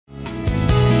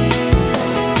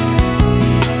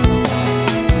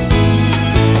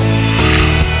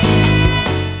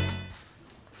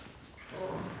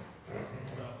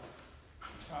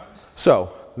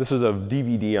So this is a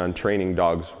DVD on training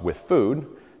dogs with food.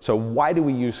 So why do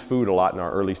we use food a lot in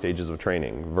our early stages of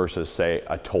training versus, say,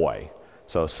 a toy?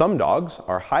 So some dogs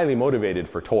are highly motivated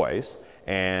for toys,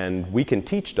 and we can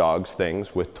teach dogs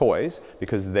things with toys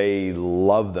because they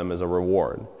love them as a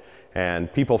reward.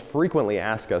 And people frequently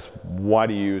ask us, why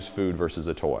do you use food versus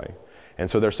a toy? And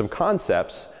so there's some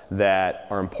concepts that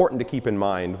are important to keep in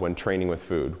mind when training with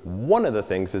food. One of the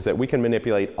things is that we can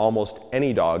manipulate almost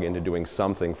any dog into doing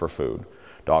something for food.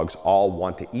 Dogs all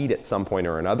want to eat at some point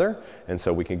or another, and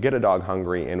so we can get a dog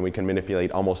hungry and we can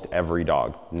manipulate almost every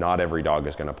dog. Not every dog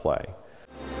is going to play.